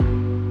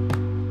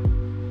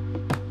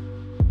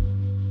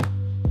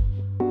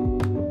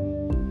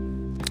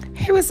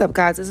Hey, what's up,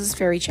 guys? This is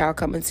Fairy Child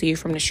coming to you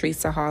from the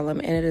streets of Harlem,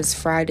 and it is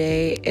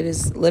Friday. It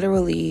is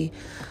literally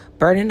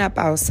burning up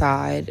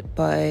outside,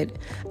 but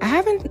I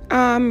haven't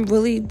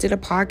really did a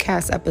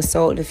podcast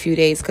episode in a few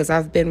days because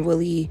I've been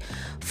really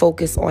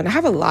focused on. I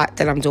have a lot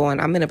that I'm doing.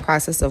 I'm in the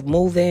process of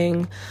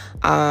moving.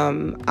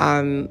 I'm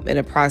in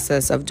the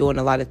process of doing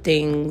a lot of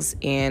things,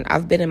 and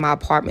I've been in my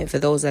apartment. For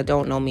those that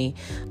don't know me,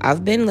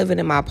 I've been living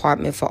in my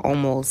apartment for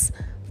almost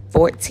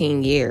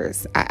 14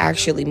 years. I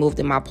actually moved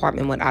in my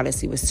apartment when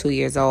Odyssey was 2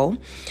 years old.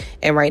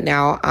 And right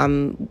now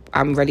I'm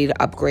ready to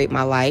upgrade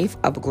my life,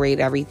 upgrade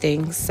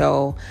everything.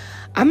 So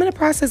I'm in the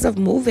process of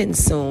moving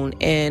soon.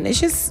 And it's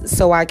just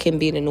so I can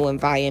be in a new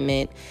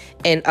environment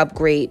and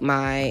upgrade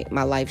my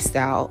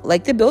lifestyle.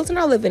 Like, the building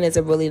I live in is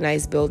a really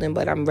nice building,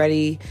 but I'm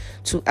ready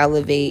to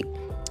elevate.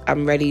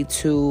 I'm ready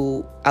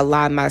to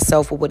align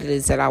myself with what it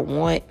is that I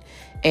want.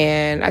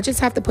 And I just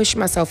have to push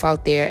myself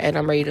out there, and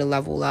I'm ready to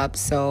level up.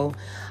 So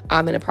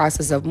I'm in the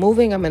process of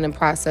moving. I'm in the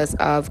process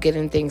of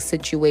getting things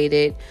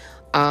situated.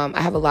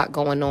 I have a lot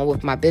going on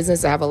with my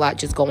business. I have a lot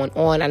just going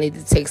on. I need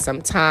to take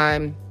some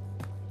time.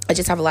 I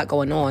just have a lot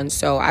going on.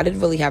 So I didn't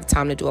really have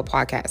time to do a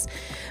podcast.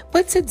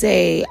 But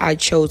today I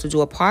chose to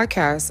do a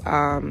podcast.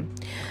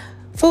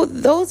 For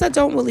those that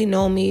don't really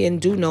know me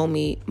and do know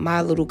me,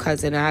 my little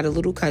cousin, I had a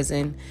little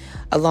cousin,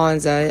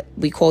 Alonza.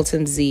 We called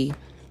him Z.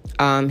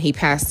 He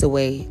passed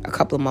away a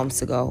couple of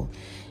months ago,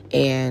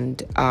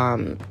 and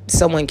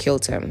someone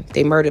killed him.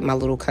 They murdered my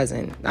little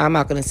cousin. I'm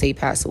not going to say he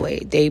passed away.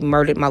 They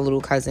murdered my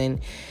little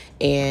cousin,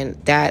 and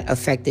that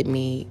affected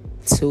me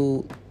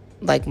to,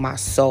 like, my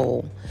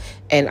soul.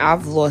 And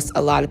I've lost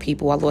a lot of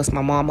people. I lost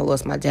my mom. I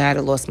lost my dad.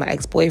 I lost my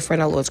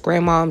ex-boyfriend. I lost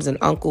grandmoms and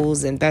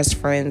uncles and best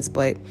friends,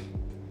 but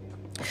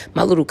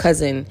my little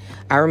cousin,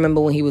 I remember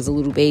when he was a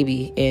little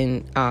baby,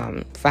 and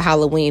for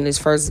Halloween, his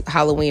first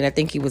Halloween, I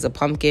think he was a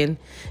pumpkin.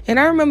 And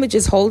I remember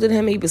just holding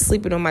him. He was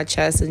sleeping on my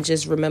chest, and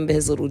just remember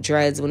his little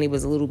dreads when he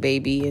was a little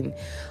baby. And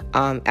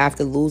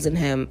after losing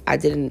him, I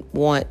didn't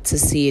want to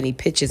see any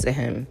pictures of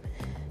him.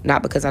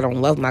 Not because I don't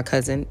love my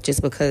cousin,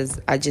 just because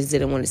I just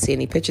didn't want to see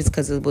any pictures,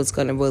 because it was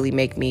going to really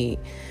make me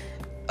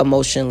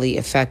emotionally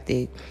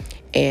affected.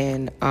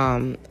 And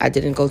I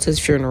didn't go to his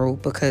funeral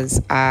because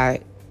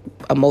I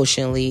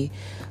emotionally,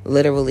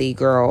 literally,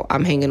 girl,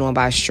 I'm hanging on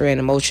by a strand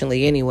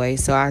emotionally anyway.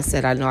 So I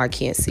said, I know I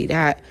can't see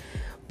that.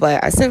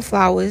 But I sent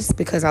flowers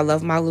because I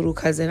love my little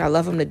cousin. I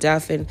love him to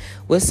death. And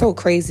what's so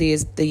crazy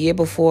is the year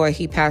before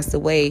he passed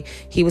away,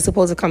 he was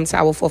supposed to come to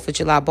our 4th of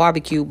July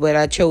barbecue,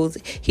 but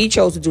he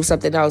chose to do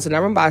something else. And I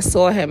remember I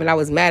saw him and I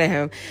was mad at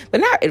him,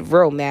 but not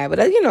real mad, but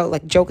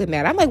like joking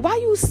mad. I'm like, why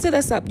you sit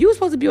us up? You were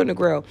supposed to be on the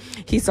grill.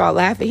 He started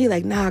laughing. He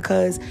like, nah,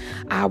 cause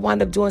I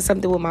wound up doing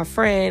something with my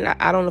friend.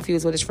 I don't know if he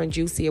was with his friend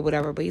Juicy or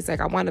whatever, but he's like,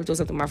 I wound up doing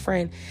something with my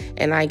friend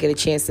and I didn't get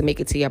a chance to make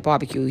it to your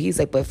barbecue. He's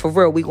like, but for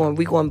real, we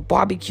going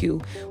barbecue.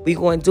 We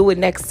going do it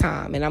next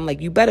time. And I'm like,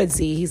 you better,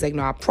 Z. He's like,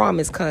 no, I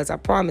promise, cuz I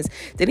promise.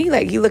 Then he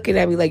looking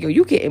at me like, yo,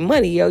 you getting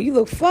money, yo, you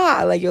look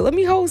fly, like, yo, let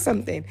me hold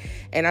something.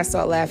 And I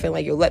start laughing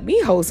like, yo, let me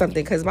hold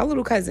something, because my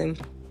little cousin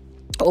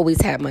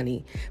always had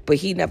money, but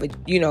he never,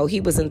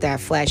 he wasn't that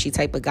flashy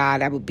type of guy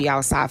that would be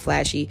outside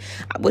flashy.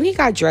 When he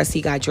got dressed,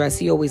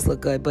 he always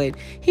looked good, but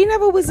he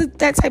never was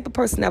that type of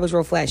person that was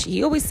real flashy.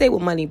 He always stayed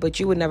with money, but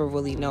you would never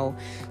really know.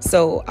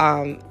 So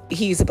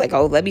he used to be like,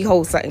 oh, let me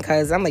hold something,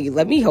 cuz I'm like,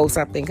 let me hold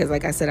something, because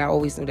like I said, I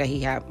always knew that he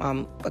had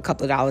a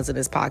couple of dollars in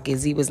his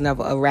pockets. He was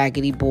never a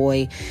raggedy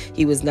boy.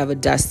 He was never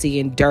dusty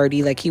and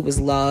dirty. Like, he was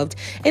loved.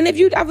 And if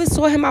you ever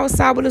saw him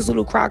outside with his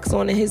little Crocs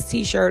on and his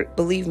t-shirt,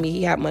 believe me,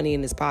 he had money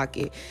in his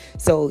pocket.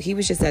 So he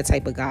was just that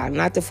type of guy,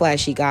 not the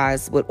flashy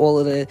guys with all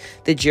of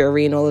the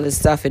jewelry and all of the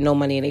stuff and no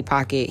money in their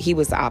pocket. He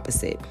was the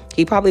opposite.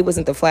 He probably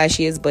wasn't the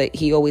flashiest, but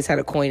he always had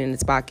a coin in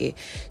his pocket.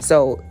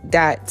 So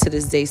that to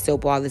this day still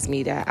bothers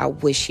me, that I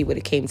wish he would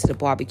have came to the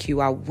barbecue.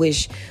 I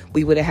wish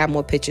we would have had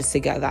more pictures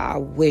together. I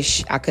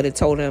wish I could have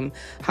told him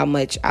how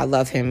much I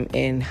love him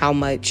and how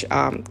much,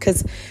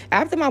 because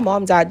after my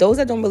mom died, those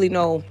that don't really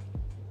know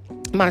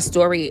my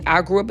story,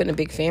 I grew up in a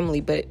big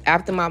family, but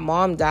after my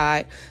mom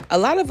died, a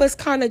lot of us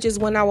kind of just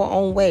went our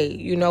own way.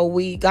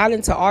 We got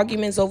into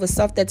arguments over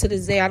stuff that to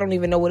this day I don't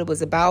even know what it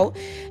was about,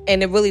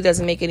 and it really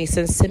doesn't make any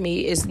sense to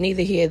me. It's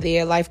neither here nor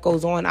there. Life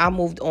goes on. I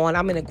moved on.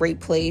 I'm in a great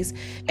place,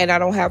 and I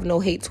don't have no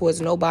hate towards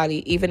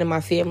nobody. Even in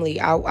my family,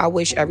 I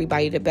wish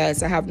everybody the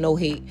best. I have no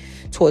hate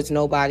towards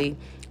nobody.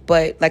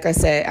 But like I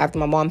said, after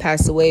my mom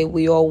passed away,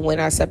 we all went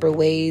our separate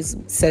ways,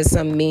 said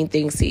some mean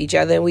things to each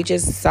other, and we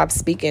just stopped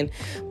speaking.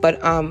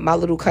 But my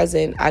little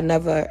cousin, I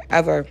never,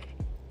 ever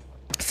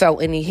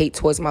felt any hate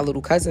towards my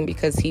little cousin,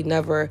 because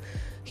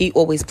he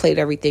always played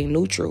everything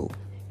neutral.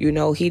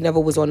 He never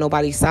was on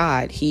nobody's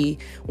side.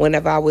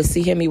 Whenever I would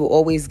see him, he would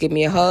always give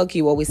me a hug.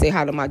 He would always say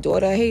hi to my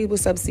daughter. Hey,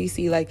 what's up,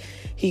 Cece? Like,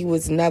 he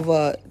was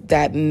never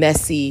that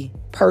messy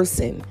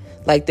person.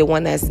 Like the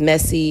one that's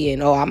messy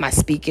and, oh, I'm not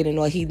speaking and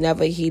all. He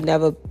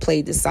never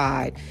played the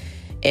side.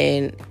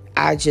 And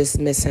I just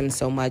miss him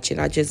so much.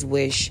 And I just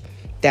wish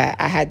that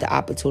I had the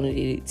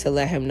opportunity to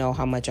let him know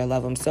how much I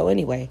love him. So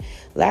anyway,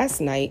 last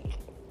night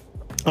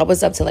I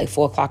was up till like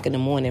 4 o'clock in the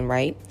morning,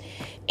 right?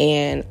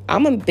 And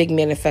I'm a big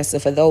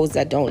manifester. For those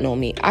that don't know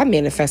me, I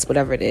manifest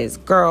whatever it is.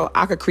 Girl,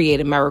 I could create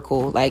a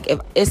miracle. Like, if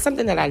it's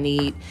something that I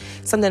need,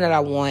 something that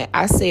I want,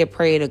 I say a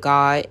prayer to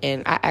God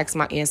and I ask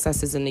my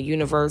ancestors in the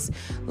universe.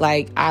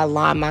 Like, I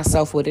align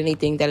myself with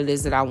anything that it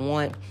is that I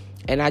want.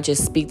 And I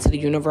just speak to the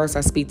universe.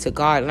 I speak to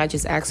God. And I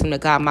just ask him to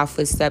guide my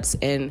footsteps.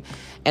 And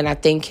I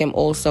thank him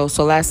also.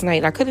 So last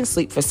night, I couldn't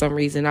sleep for some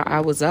reason. I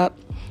was up,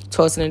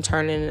 tossing and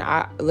turning. And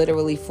I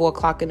literally 4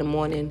 o'clock in the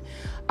morning,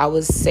 I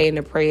was saying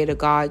a prayer to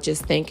God,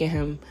 just thanking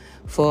him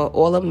for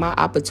all of my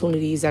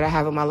opportunities that I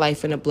have in my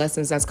life and the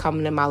blessings that's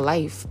coming in my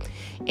life.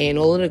 And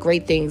all of the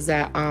great things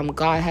that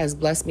God has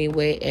blessed me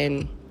with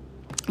and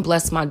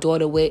bless my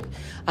daughter with.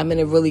 I'm in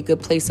a really good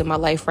place in my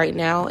life right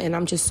now, and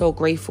I'm just so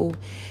grateful.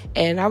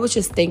 And I was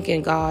just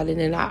thanking God, and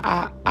then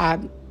I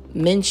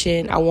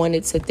mentioned I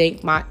wanted to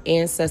thank my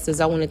ancestors.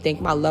 I want to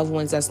thank my loved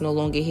ones that's no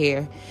longer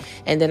here.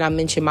 And then I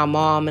mentioned my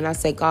mom, and I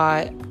said,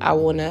 God, I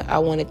want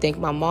to thank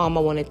my mom.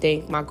 I want to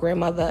thank my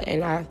grandmother,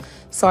 and I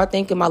started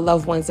thanking my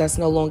loved ones that's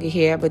no longer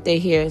here, but they're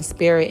here in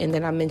spirit. And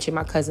then I mentioned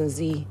my cousin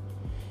Z,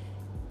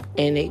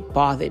 and it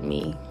bothered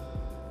me.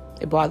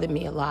 It bothered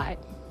me a lot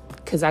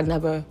because I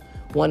never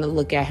want to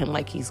look at him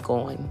like he's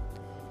gone.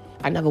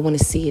 I never want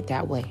to see it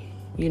that way.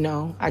 You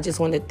know, I just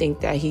want to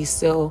think that he's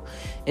still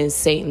in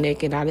St.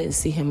 Nick, and I didn't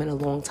see him in a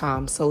long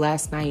time. So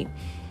last night,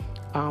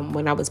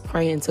 when I was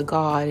praying to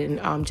God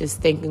and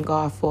just thanking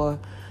God for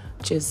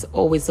just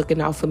always looking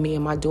out for me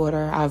and my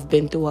daughter, I've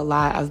been through a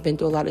lot. I've been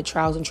through a lot of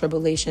trials and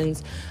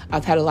tribulations.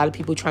 I've had a lot of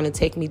people trying to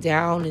take me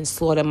down and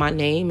slaughter my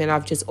name, and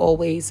I've just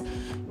always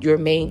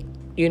remained,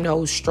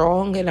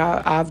 strong, and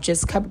I've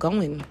just kept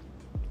going.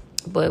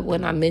 But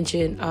when I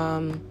mentioned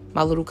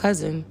my little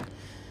cousin,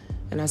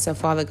 and I said,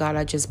 Father God,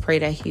 I just pray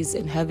that he's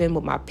in heaven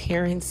with my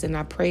parents, and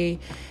I pray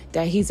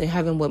that he's in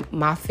heaven with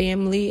my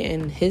family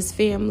and his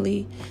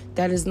family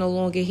that is no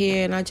longer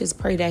here, and I just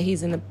pray that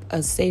he's in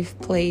a safe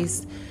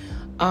place.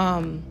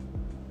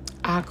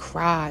 I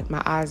cried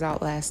my eyes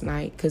out last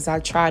night because I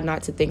tried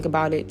not to think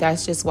about it.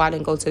 That's just why I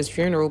didn't go to his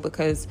funeral,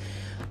 because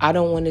I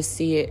don't want to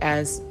see it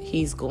as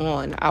he's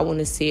gone. I want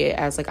to see it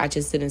as like I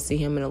just didn't see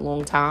him in a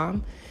long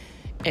time.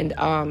 And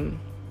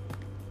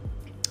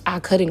I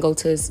couldn't go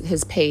to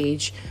his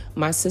page.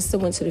 My sister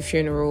went to the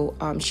funeral.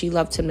 She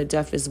loved him to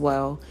death as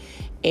well.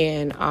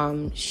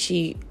 And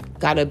she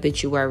got an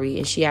obituary,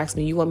 and she asked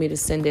me, you want me to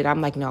send it? I'm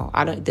like, no,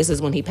 I don't. This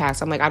is when he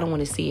passed. I'm like, I don't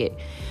want to see it.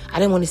 I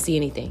didn't want to see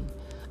anything.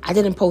 I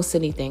didn't post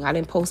anything. I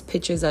didn't post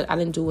pictures. I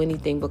didn't do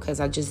anything because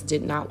I just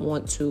did not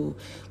want to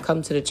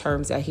come to the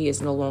terms that he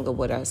is no longer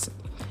with us.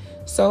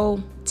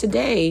 So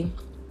today,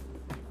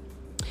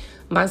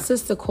 my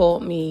sister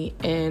called me,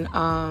 and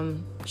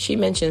she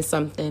mentioned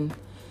something.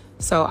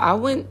 So I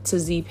went to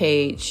Z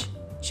page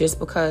just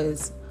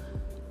because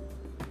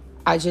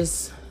I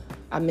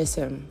miss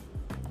him.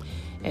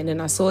 And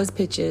then I saw his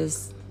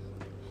pictures,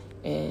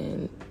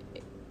 and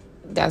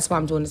that's why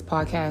I'm doing this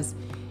podcast.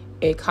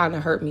 It kind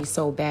of hurt me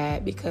so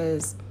bad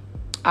because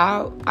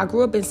I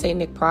grew up in St.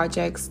 Nick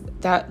projects.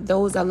 That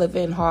those that live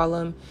in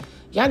Harlem,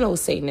 y'all know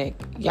St. Nick.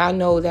 Y'all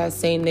know that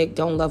St. Nick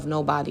don't love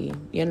nobody.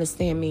 You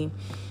understand me?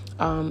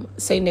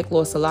 St. Nick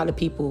lost a lot of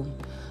people.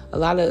 A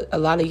lot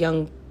of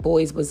young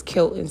boys was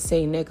killed in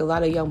St. Nick. A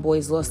lot of young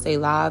boys lost their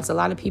lives. A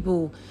lot of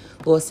people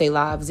lost their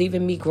lives.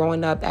 Even me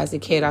growing up as a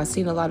kid, I've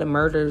seen a lot of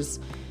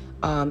murders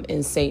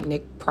in St.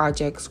 Nick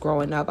projects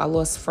growing up. I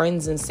lost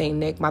friends in St.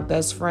 Nick. My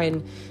best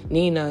friend,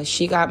 Nina,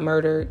 she got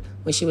murdered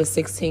when she was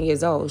 16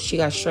 years old. She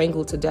got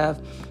strangled to death.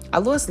 I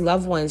lost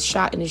loved ones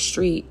shot in the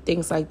street,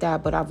 things like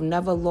that. But I've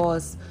never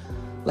lost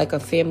like a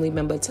family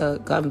member to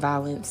gun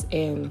violence.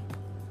 And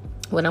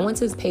when I went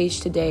to his page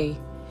today,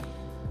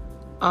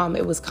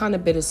 it was kind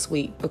of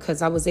bittersweet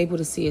because I was able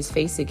to see his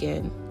face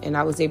again. And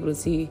I was able to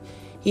see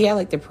he had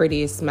like the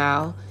prettiest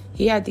smile.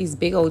 He had these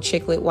big old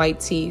chiclet white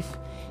teeth.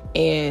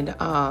 And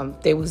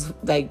they was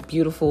like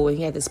beautiful, and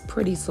he had this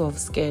pretty soft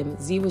skin.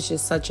 Z was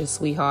just such a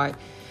sweetheart.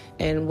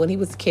 And when he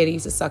was a kid, he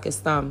used to suck his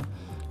thumb.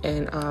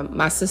 And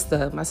my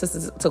sister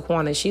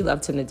Taquana, she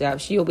loved him to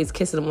death. She always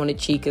kissed him on the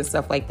cheek and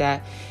stuff like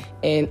that.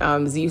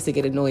 And Z used to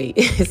get annoyed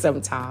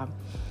sometimes.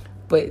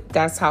 But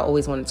that's how I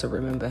always wanted to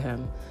remember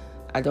him.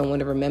 I don't want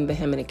to remember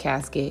him in a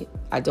casket.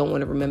 I don't want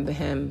to remember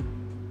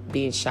him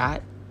being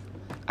shot.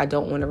 I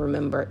don't want to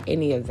remember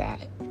any of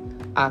that.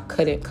 I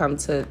couldn't come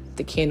to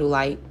the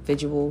candlelight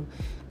vigil.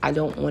 I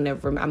don't want to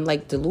I'm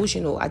like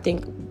delusional. I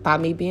think by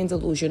me being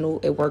delusional,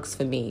 it works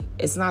for me.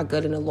 It's not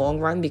good in the long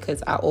run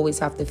because I always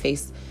have to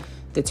face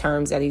the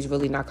terms that he's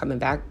really not coming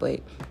back. But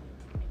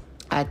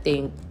I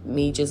think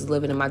me just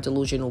living in my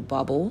delusional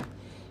bubble,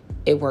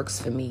 it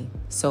works for me.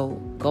 So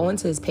going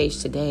to his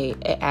page today,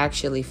 it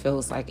actually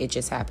feels like it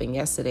just happened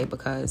yesterday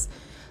because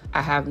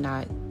I have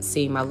not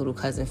seen my little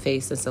cousin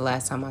face since the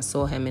last time I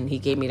saw him, and he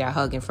gave me that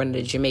hug in front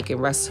of the Jamaican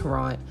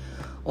restaurant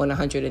on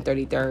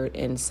 133rd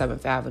and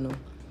 7th Avenue.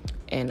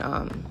 And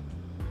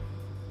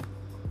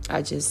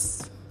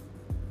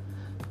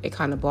it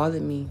kind of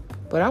bothered me.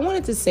 But I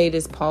wanted to say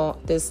this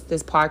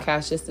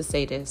podcast just to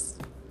say this.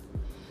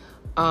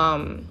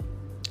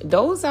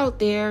 Those out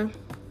there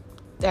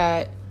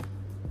that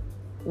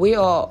We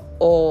are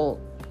all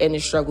in the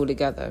struggle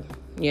together.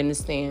 You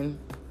understand?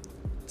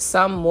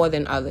 Some more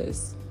than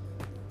others.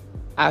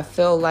 I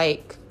feel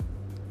like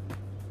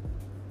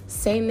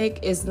St. Nick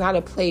is not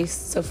a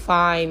place to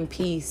find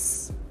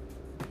peace.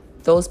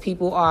 Those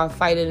people are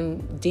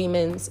fighting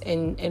demons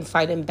and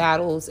fighting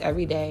battles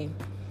every day.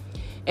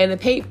 And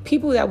the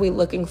people that we're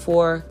looking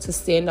for to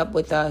stand up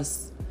with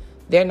us,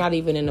 they're not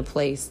even in a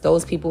place.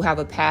 Those people have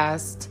a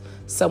past.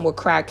 Some were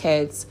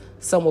crackheads.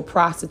 Some were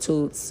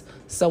prostitutes.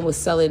 Some were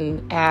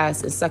selling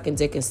ass and sucking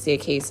dick in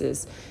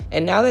staircases.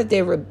 And now that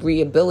they're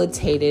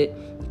rehabilitated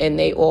and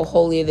they all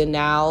holier than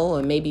thou,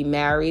 or maybe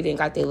married and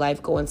got their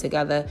life going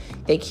together,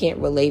 they can't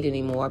relate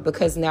anymore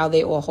because now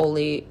they all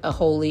holy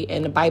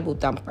and a Bible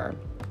thumper.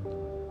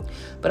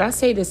 But I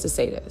say this to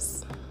say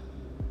this.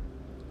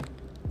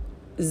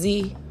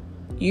 Z,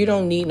 you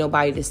don't need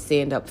nobody to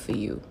stand up for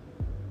you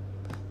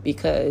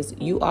because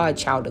you are a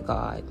child of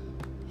God.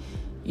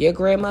 Your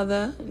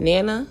grandmother,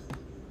 Nana,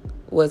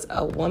 was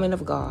a woman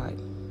of God.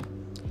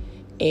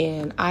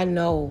 And I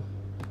know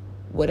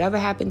whatever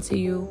happened to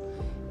you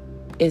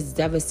is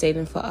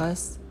devastating for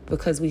us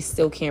because we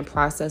still can't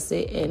process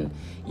it. And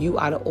you,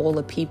 out of all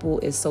the people,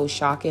 is so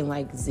shocking.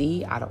 Like,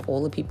 Z, out of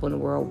all the people in the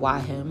world, why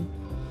him?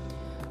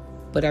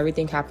 But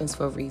everything happens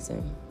for a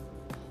reason.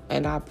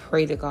 And I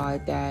pray to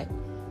God that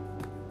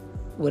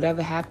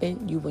whatever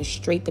happened, you went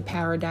straight to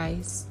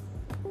paradise.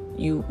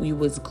 You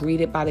was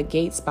greeted by the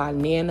gates by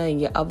Nana and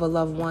your other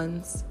loved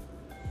ones.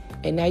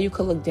 And now you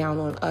can look down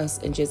on us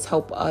and just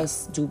help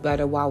us do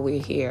better while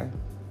we're here.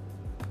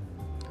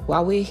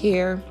 While we're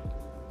here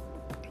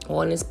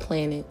on this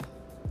planet,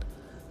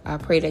 I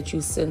pray that you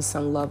send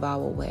some love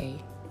our way.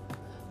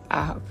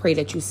 I pray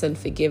that you send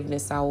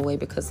forgiveness our way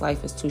because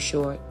life is too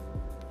short.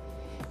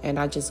 And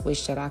I just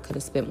wish that I could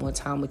have spent more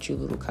time with you,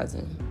 little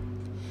cousin.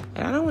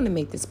 And I don't want to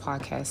make this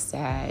podcast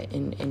sad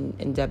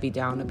and Debbie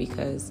Downer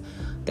because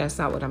that's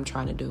not what I'm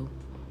trying to do.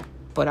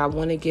 But I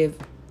want to give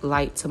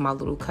light to my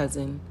little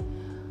cousin.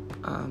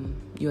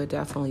 You are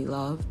definitely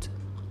loved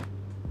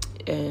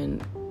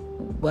and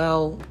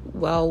well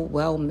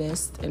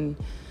missed. And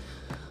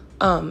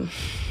I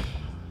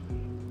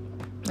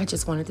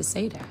just wanted to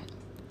say that.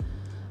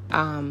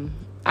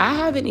 I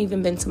haven't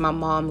even been to my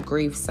mom's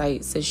grave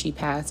site since she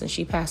passed, and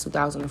she passed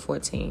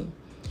 2014.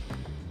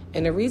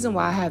 And the reason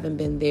why I haven't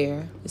been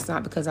there is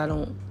not because I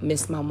don't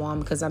miss my mom,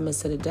 because I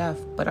miss her to death.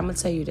 But I'm going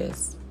to tell you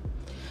this.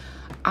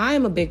 I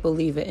am a big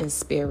believer in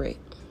spirit.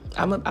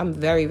 I'm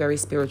very, very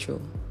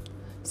spiritual.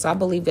 So I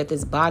believe that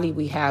this body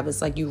we have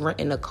is like you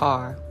renting a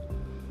car,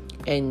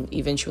 and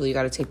eventually you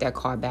got to take that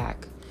car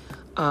back.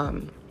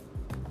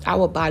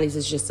 Our bodies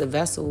is just a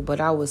vessel, but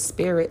our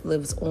spirit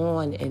lives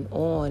on and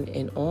on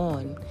and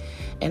on.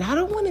 And I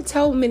don't want to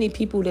tell many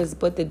people this,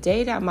 but the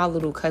day that my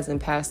little cousin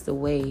passed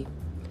away,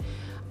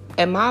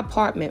 in my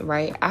apartment,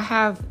 right, I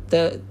have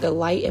the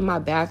light in my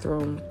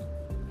bathroom.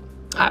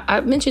 I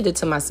mentioned it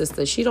to my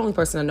sister. She's the only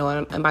person I know,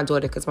 and my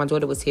daughter, because my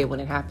daughter was here when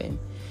it happened.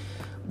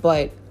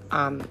 But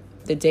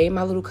the day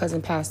my little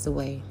cousin passed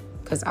away,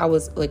 because I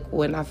was, like,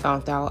 when I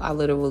found out,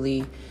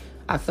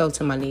 I fell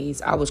to my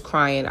knees. I was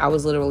crying. I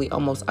was literally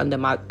almost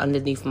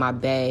underneath my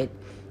bed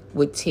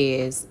with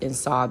tears and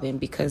sobbing,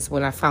 because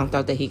when I found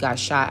out that he got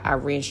shot, I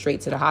ran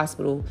straight to the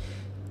hospital.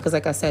 Because,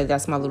 like I said,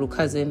 that's my little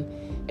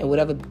cousin. And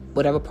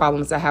whatever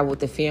problems I have with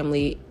the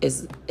family,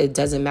 it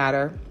doesn't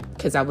matter,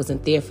 because I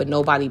wasn't there for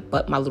nobody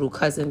but my little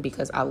cousin,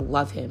 because I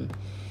love him.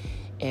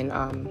 And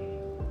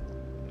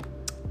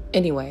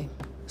anyway,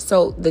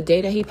 so the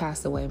day that he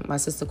passed away, my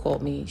sister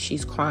called me.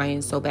 She's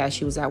crying so bad.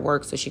 She was at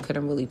work, so she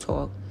couldn't really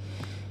talk.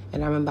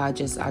 And I remember I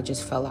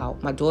just fell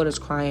out. My daughter's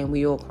crying.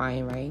 We all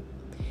crying, right?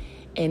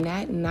 And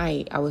that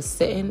night, I was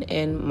sitting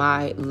in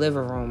my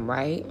living room,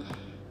 right?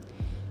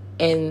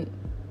 And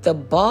the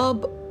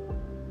bulb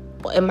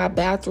in my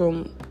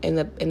bathroom, in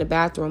the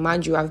bathroom,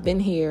 mind you, I've been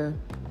here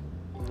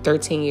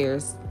 13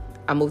 years.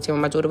 I moved here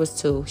when my daughter was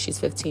 2. She's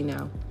 15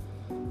 now.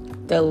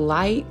 The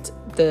light,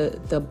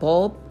 the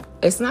bulb,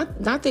 it's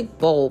not the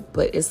bulb,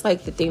 but it's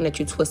like the thing that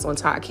you twist on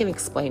top. I can't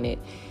explain it.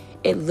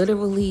 It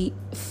literally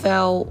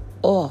fell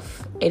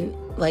off and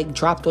like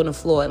dropped on the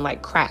floor and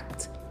like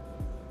cracked.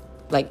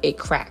 Like it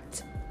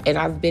cracked. And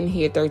I've been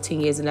here 13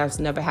 years and that's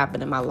never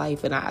happened in my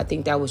life. And I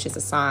think that was just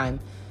a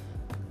sign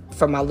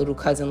from my little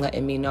cousin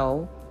letting me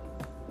know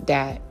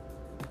that,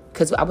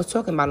 because I was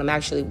talking about him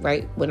actually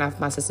right when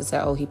my sister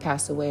said, oh, he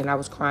passed away, and I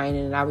was crying,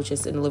 and I was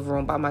just in the living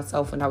room by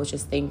myself, and I was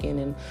just thinking,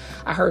 and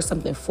I heard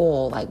something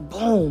fall, like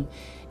boom,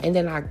 and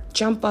then I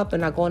jump up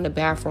and I go in the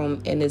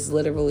bathroom, and it's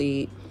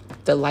literally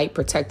the light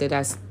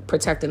that's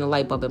protecting the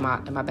light bulb in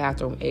my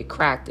bathroom. It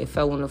cracked. It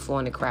fell on the floor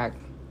and it cracked.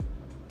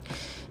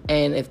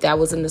 And if that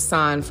wasn't a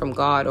sign from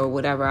God or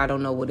whatever, I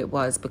don't know what it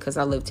was, because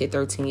I lived here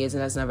 13 years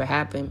and that's never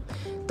happened.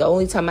 The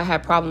only time I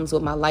had problems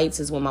with my lights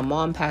is when my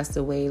mom passed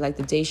away. Like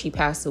the day she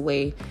passed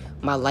away,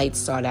 my lights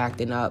started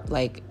acting up.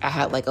 Like I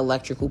had like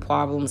electrical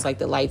problems. Like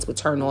the lights would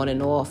turn on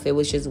and off. It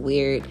was just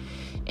weird.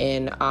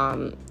 And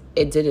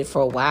it did it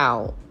for a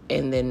while.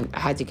 And then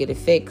I had to get it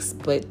fixed.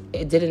 But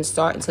it didn't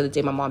start until the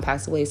day my mom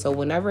passed away. So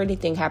whenever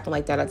anything happened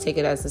like that, I take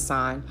it as a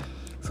sign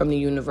from the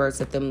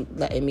universe, of them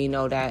letting me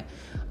know that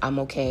I'm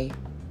okay.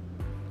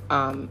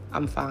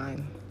 I'm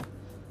fine.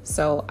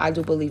 So I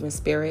do believe in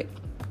spirit.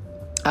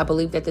 I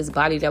believe that this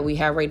body that we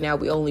have right now,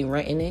 we only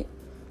renting it.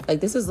 Like,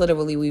 this is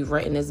literally, we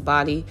renting this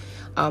body.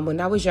 When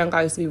I was young,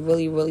 I used to be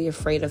really, really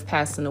afraid of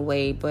passing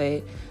away,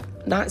 but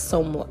not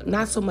so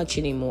much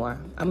anymore.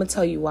 I'm going to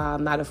tell you why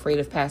I'm not afraid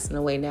of passing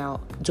away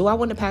now. Do I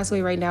want to pass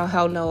away right now?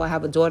 Hell no. I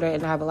have a daughter,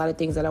 and I have a lot of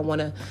things that I want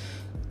to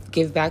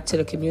give back to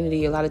the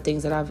community, a lot of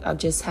things that I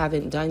just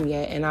haven't done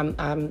yet, and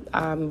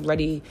I'm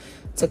ready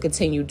to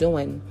continue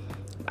doing.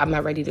 I'm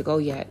not ready to go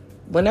yet.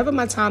 Whenever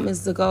my time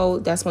is to go,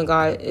 that's when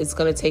God is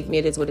going to take me.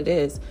 It is what it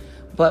is.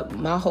 But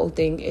my whole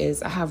thing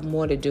is I have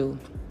more to do,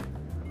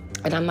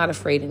 and I'm not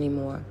afraid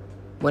anymore.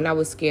 When I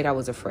was scared, I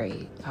was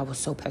afraid. I was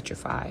so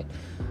petrified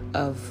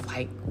of,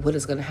 like, what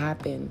is going to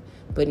happen.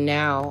 But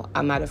now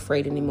I'm not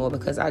afraid anymore,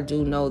 because I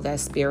do know that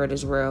spirit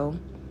is real.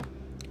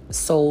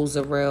 Souls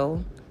are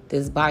real.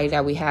 This body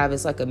that we have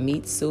is like a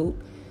meat suit.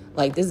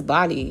 Like, this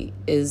body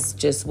is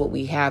just what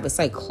we have. It's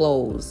like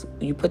clothes.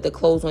 You put the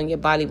clothes on your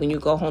body. When you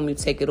go home, you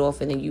take it off,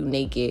 and then you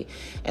naked.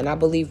 And I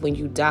believe when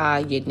you die,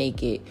 you're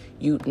naked.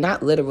 You,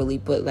 not literally,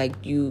 but like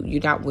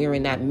you're not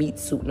wearing that meat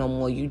suit no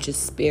more. You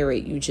just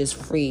spirit. You just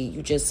free.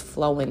 You just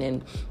flowing.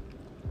 And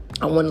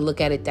I want to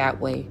look at it that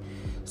way.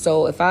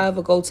 So if I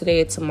ever go today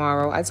or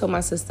tomorrow, I told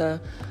my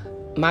sister,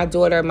 my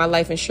daughter, my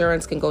life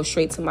insurance can go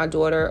straight to my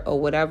daughter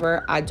or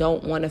whatever. I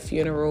don't want a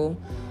funeral.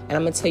 And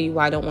I'm going to tell you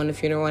why I don't want a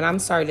funeral. And I'm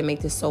sorry to make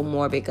this so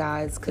morbid,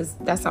 guys, because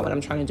that's not what I'm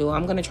trying to do.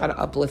 I'm going to try to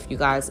uplift you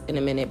guys in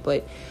a minute.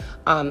 But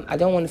I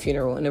don't want a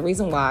funeral. And the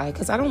reason why,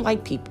 because I don't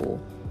like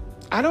people.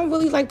 I don't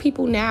really like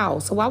people now.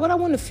 So why would I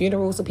want a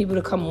funeral so people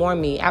to come mourn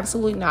me?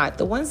 Absolutely not.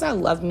 The ones that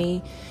love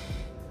me,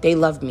 they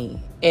love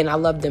me. And I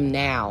love them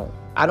now.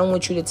 I don't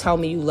want you to tell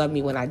me you love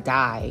me when I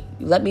die.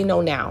 Let me know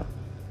now.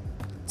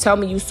 Tell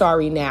me you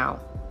sorry now,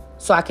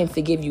 so I can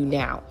forgive you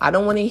now. I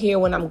don't want to hear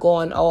when I'm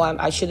gone, oh,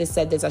 I should have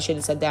said this, I should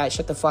have said that.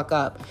 Shut the fuck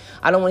up.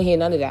 I don't want to hear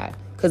none of that.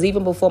 Because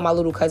even before my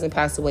little cousin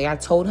passed away, I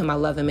told him I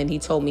love him, and he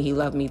told me he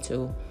loved me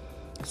too.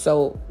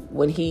 So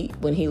when he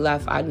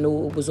left, I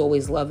knew it was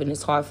always love in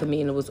his heart for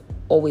me, and it was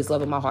always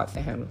love in my heart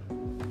for him.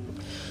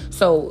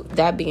 So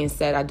that being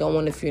said, I don't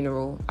want a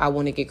funeral. I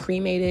want to get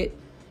cremated,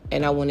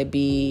 and I want to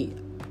be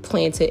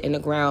planted in the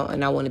ground,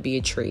 and I want to be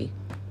a tree.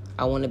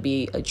 I want to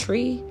be a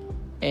tree.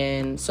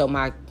 And so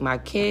my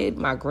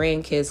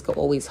grandkids could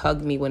always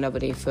hug me whenever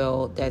they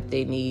feel that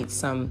they need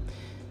some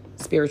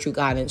spiritual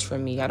guidance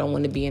from me. I don't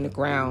want to be in the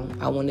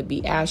ground. I want to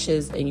be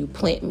ashes, and you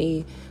plant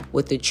me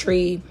with the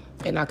tree,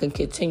 and I can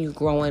continue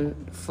growing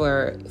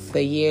for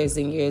years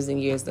and years and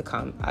years to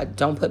come. I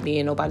don't put me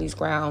in nobody's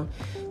ground,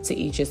 to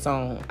each its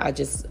own.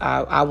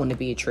 I want to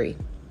be a tree.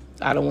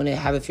 I don't want to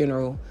have a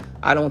funeral.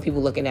 I don't want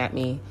people looking at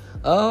me.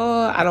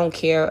 Oh, I don't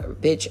care,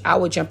 bitch. I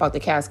would jump out the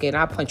casket and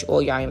I'll punch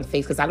all y'all in the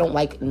face, because I don't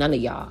like none of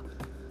y'all.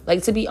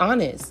 Like, to be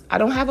honest, I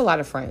don't have a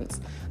lot of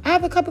friends. I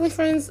have a couple of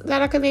friends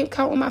that I can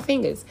count on my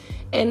fingers,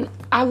 and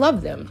I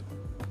love them.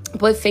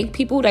 But fake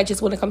people that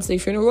just want to come to the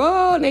funeral,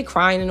 oh, and they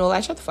crying and all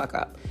that, shut the fuck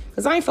up.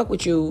 Because I ain't fuck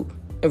with you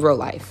in real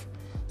life.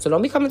 So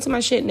don't be coming to my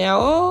shit now.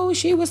 Oh,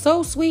 she was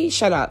so sweet.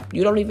 Shut up.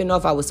 You don't even know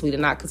if I was sweet or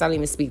not, because I didn't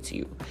even speak to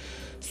you.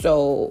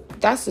 So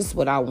that's just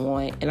what I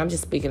want, and I'm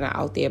just speaking it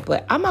out there.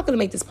 But I'm not going to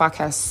make this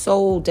podcast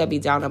so Debbie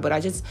Downer, but I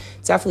just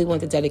definitely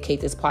want to dedicate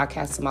this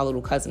podcast to my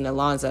little cousin,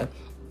 Alonza.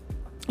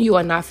 You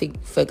are not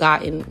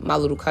forgotten, my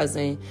little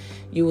cousin.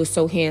 You were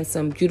so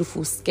handsome,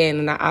 beautiful skin,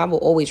 and I will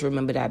always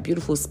remember that.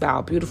 Beautiful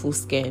smile, beautiful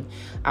skin.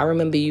 I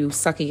remember you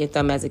sucking your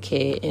thumb as a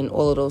kid and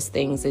all of those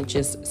things, and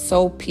just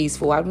so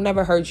peaceful. I've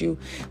never heard you,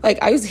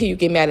 like, I used to hear you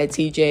get mad at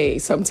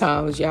TJ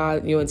sometimes. You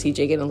and TJ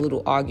get in a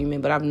little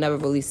argument, but I've never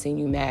really seen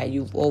you mad.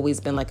 You've always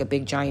been like a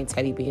big giant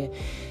teddy bear,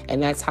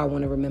 and that's how I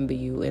want to remember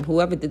you. And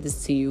whoever did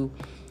this to you,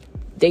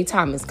 their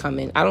time is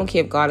coming. I don't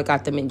care if God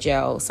got them in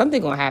jail.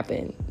 Something gonna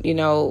happen.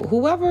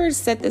 Whoever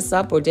set this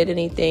up or did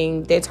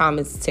anything, their time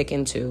is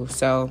ticking too.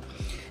 So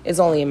it's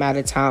only a matter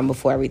of time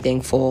before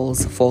everything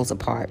falls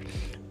apart.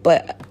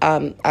 But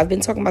I've been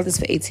talking about this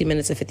for 18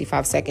 minutes and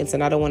 55 seconds,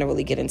 and I don't want to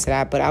really get into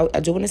that. But I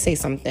do want to say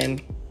something.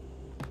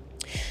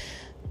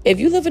 If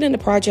you're living in the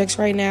projects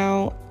right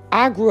now,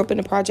 I grew up in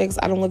the projects.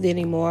 I don't live there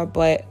anymore,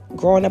 but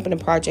growing up in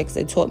the projects,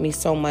 it taught me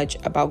so much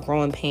about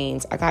growing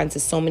pains. I got into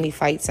so many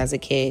fights as a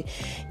kid,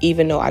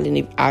 even though I didn't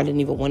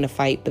even want to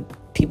fight,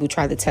 but people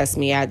tried to test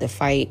me. I had to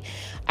fight.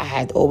 I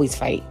had to always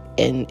fight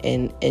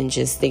and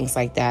just things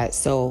like that.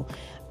 So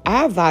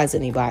I advise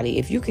anybody,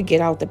 if you could get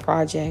out the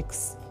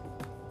projects,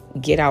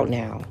 get out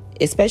now,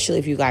 especially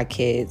if you got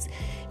kids.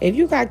 If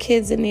you got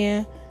kids in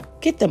there,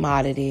 get them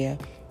out of there.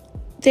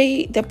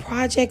 The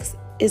projects,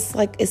 it's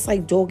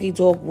like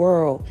dog-eat-dog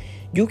world.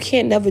 You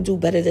can't never do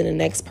better than the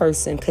next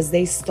person, because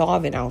they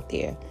starving out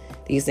there.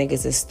 These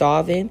niggas are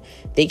starving.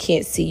 They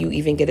can't see you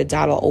even get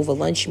 $1 over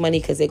lunch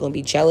money, because they're going to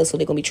be jealous, so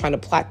they're going to be trying to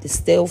plot to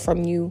steal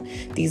from you.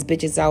 These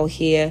bitches out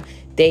here,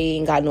 they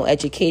ain't got no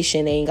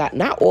education. They ain't got,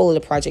 not all of the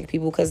project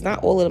people, because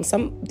not all of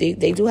them,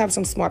 they do have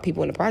some smart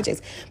people in the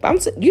projects.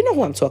 But you know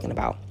who I'm talking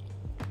about.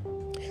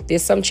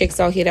 There's some chicks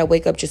out here that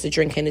wake up just to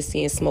drink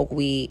Hennessy and smoke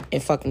weed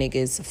and fuck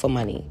niggas for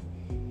money.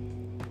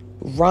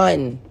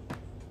 Run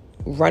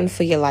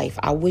for your life.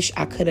 I wish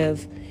I could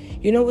have.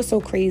 You know what's so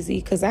crazy?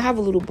 Because I have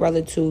a little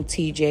brother too,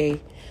 TJ.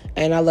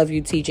 And I love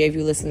you, TJ, if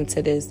you listen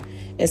to this.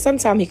 And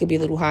sometimes he could be a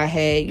little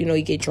high-head. You know,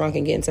 he get drunk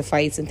and get into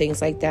fights and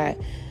things like that.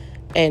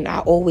 And I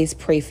always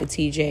pray for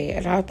TJ.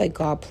 And I was like,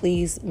 God,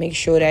 please make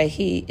sure that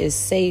he is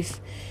safe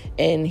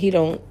and he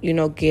don't,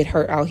 get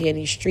hurt out here in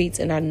these streets.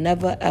 And I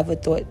never, ever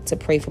thought to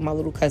pray for my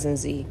little cousin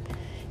Z.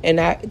 And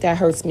that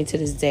hurts me to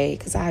this day,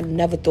 because I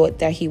never thought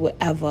that he would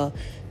ever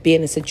be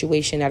in a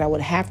situation that I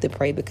would have to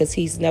pray, because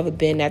he's never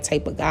been that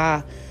type of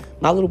guy.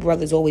 My little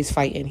brother's always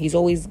fighting. He's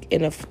always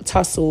in a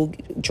tussle,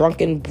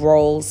 drunken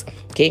brawls,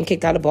 getting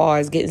kicked out of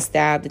bars, getting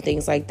stabbed and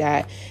things like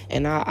that.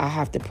 And I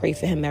have to pray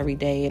for him every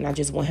day. And I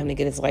just want him to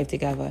get his life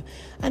together.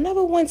 I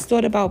never once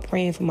thought about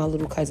praying for my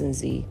little cousin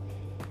Z,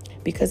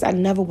 because I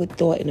never would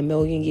thought in a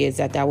million years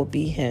that would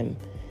be him.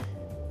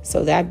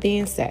 So that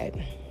being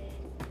said,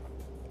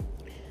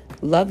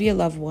 love your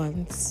loved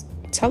ones.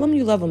 Tell them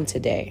you love them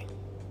today.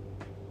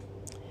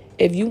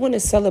 If you want to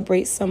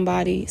celebrate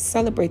somebody,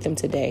 celebrate them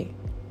today.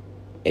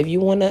 If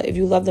you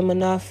love them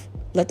enough,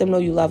 let them know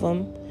you love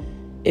them.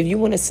 If you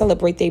want to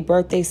celebrate their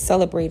birthday,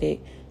 celebrate it.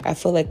 I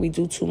feel like we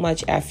do too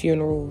much at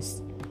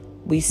funerals.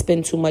 We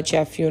spend too much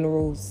at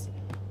funerals.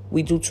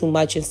 We do too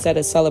much instead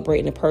of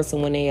celebrating a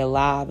person when they're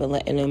alive and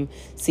letting them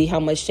see how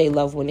much they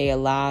love when they're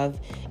alive.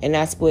 And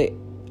that's what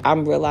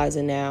I'm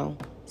realizing now.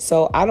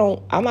 So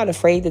I'm not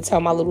afraid to tell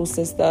my little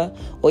sister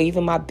or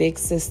even my big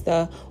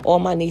sister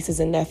or my nieces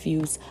and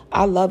nephews,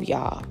 I love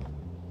y'all.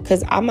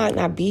 Because I might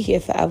not be here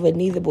forever,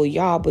 neither will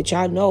y'all. But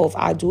y'all know if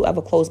I do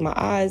ever close my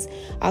eyes,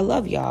 I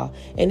love y'all.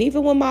 And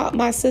even when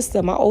my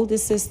sister, my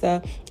oldest sister,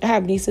 I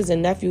have nieces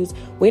and nephews,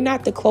 we're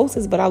not the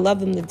closest, but I love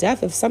them to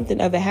death. If something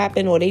ever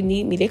happened or they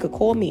need me, they could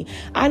call me.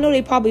 I know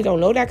they probably don't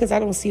know that because I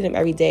don't see them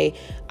every day.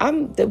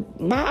 I'm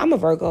a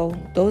Virgo.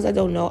 Those that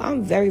don't know,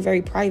 I'm very,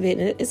 very private.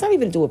 And it's not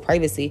even to do with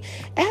privacy.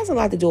 It has a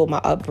lot to do with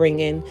my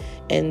upbringing.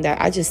 And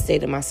that I just say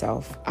to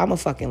myself, I'm a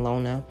fucking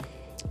loner.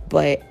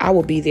 But I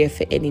will be there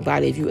for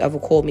anybody. If you ever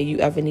call me, you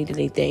ever need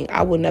anything,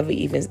 I wouldn't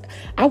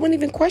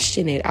even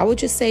question it. I would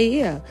just say,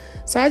 yeah.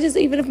 So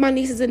even if my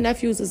nieces and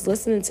nephews is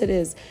listening to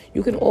this,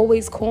 you can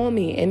always call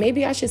me. And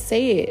maybe I should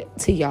say it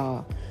to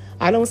y'all.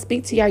 I don't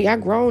speak to y'all. Y'all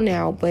grown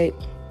now. But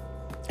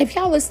if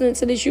y'all listening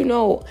to this,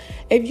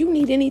 if you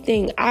need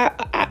anything,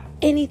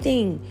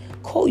 anything,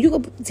 call. You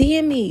could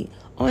DM me.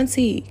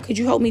 Auntie, could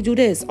you help me do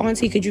this?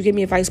 Auntie, could you give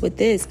me advice with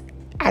this?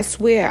 I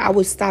swear I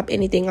would stop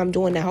anything I'm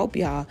doing to help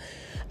y'all.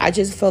 I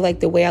just feel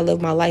like the way I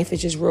live my life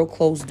is just real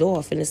closed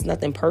off, and it's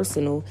nothing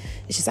personal.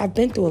 It's just I've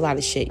been through a lot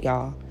of shit,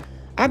 y'all.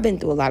 I've been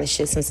through a lot of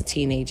shit since a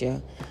teenager.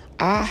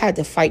 I had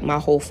to fight my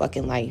whole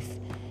fucking life.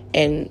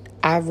 And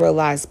I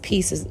realized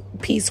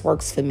peace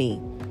works for me.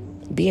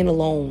 Being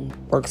alone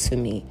works for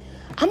me.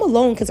 I'm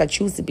alone because I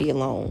choose to be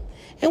alone.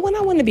 And when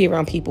I want to be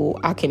around people,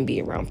 I can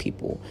be around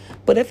people.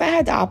 But if I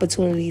had the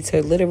opportunity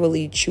to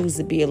literally choose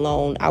to be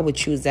alone, I would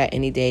choose that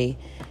any day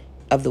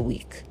of the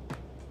week.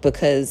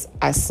 Because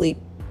I sleep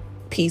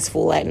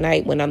peaceful at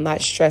night when I'm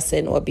not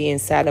stressing or being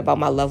sad about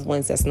my loved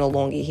ones that's no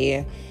longer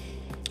here.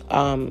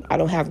 I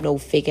don't have no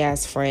fake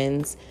ass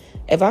friends.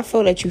 If I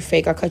feel that you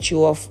fake, I cut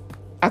you off.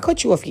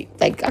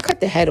 Like I cut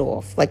the head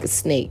off like a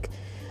snake.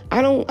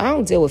 I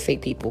don't deal with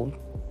fake people.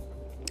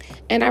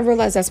 And I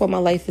realize that's why my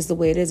life is the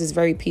way it is. It's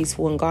very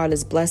peaceful, and God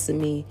is blessing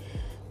me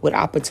with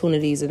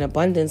opportunities and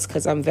abundance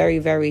because I'm very,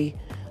 very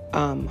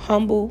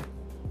humble,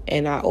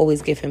 and I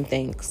always give him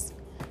thanks.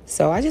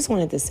 So I just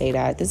wanted to say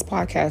that this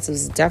podcast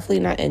is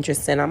definitely not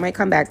interesting. I might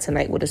come back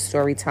tonight with a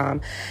story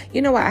time.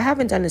 You know what? I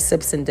haven't done a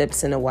sips and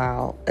dips in a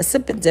while. A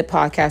sip and dip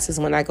podcast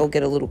is when I go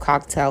get a little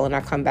cocktail and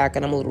I come back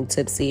and I'm a little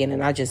tipsy and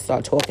then I just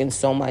start talking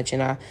so much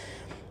and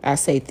I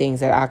say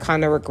things that I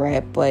kind of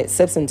regret. But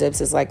sips and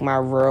dips is like my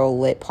real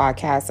lit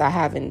podcast. I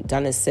haven't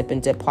done a sip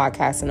and dip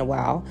podcast in a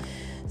while.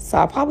 So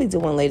I'll probably do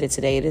one later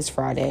today. It is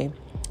Friday.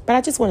 But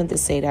I just wanted to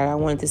say that. I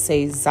wanted to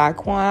say,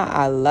 Zaquan,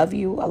 I love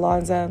you,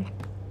 Alonza.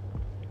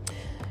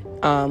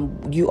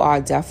 You are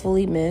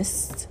definitely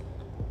missed.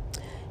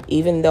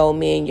 Even though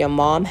me and your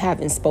mom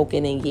haven't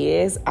spoken in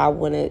years, I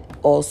want to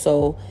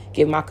also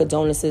give my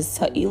condolences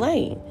to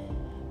Elaine,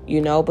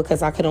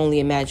 because I could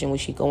only imagine what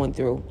she's going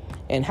through.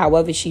 And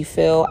however she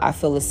feel, I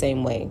feel the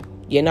same way.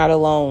 You're not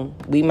alone.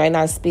 We might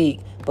not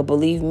speak, but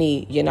believe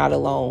me, you're not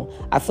alone.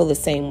 I feel the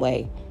same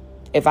way.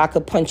 If I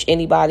could punch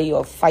anybody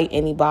or fight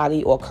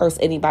anybody or curse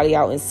anybody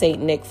out in St.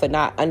 Nick for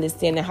not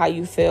understanding how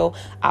you feel,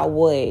 I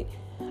would.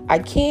 I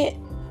can't.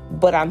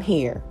 But I'm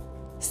here.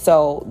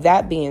 So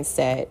that being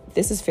said,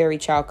 this is Fairy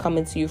Child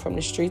coming to you from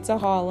the streets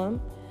of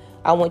Harlem.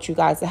 I want you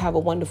guys to have a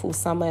wonderful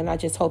summer, and I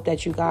just hope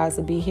that you guys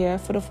will be here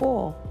for the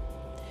fall,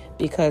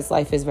 because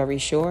life is very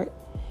short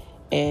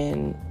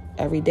and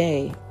every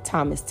day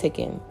time is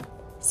ticking.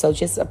 So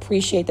just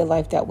appreciate the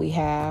life that we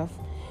have,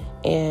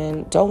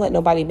 and don't let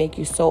nobody make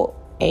you so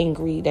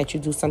angry that you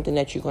do something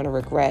that you're going to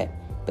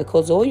regret,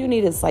 because all you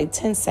need is like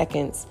 10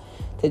 seconds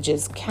to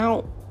just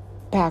count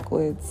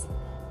backwards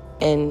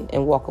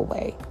and walk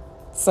away.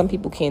 Some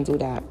people can't do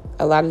that.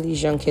 A lot of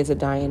these young kids are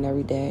dying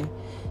every day.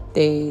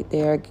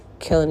 They're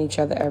killing each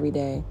other every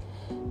day.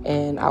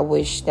 And I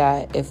wish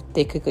that if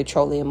they could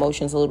control their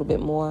emotions a little bit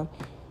more,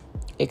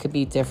 it could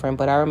be different.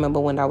 But I remember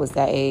when I was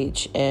that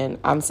age, and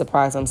I'm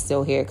surprised I'm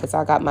still here because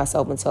I got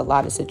myself into a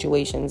lot of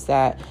situations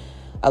that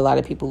a lot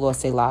of people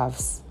lost their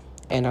lives,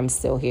 and I'm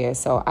still here.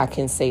 So I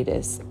can say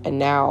this. And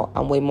now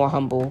I'm way more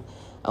humble.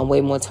 I'm way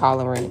more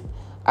tolerant.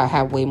 I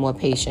have way more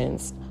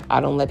patience.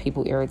 I don't let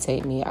people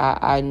irritate me.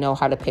 I know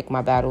how to pick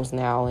my battles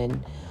now,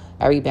 and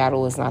every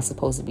battle is not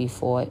supposed to be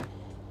fought.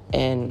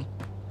 And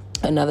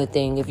another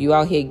thing, if you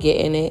out here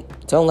getting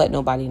it, don't let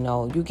nobody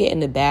know. You get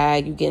in the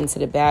bag, you get into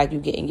the bag, you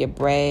getting your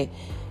bread,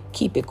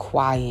 keep it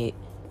quiet.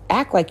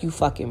 Act like you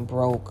fucking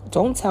broke.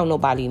 Don't tell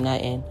nobody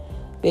nothing.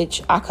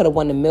 Bitch, I could have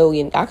won $1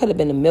 million. I could have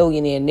been a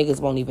millionaire. Niggas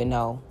won't even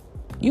know.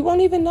 You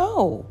won't even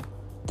know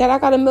that I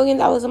got $1 million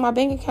in my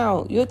bank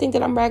account. You'll think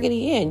that I'm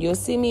Raggedy Ann. You'll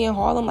see me in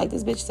Harlem like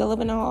this bitch still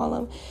living in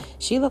Harlem.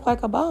 She look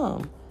like a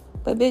bum.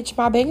 But bitch,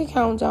 my bank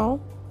account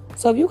don't.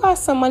 So if you got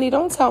some money,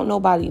 don't tell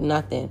nobody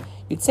nothing.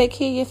 You take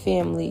care of your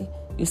family.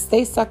 You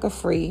stay sucker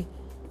free.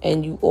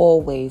 And you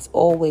always,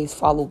 always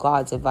follow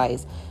God's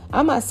advice.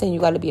 I'm not saying you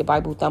got to be a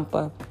Bible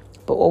thumper,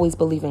 but always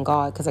believe in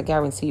God, because I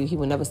guarantee you he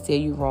will never steer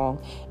you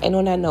wrong. And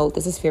on that note,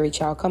 this is Fairy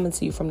Child coming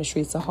to you from the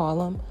streets of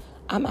Harlem.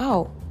 I'm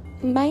out.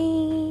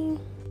 Bye.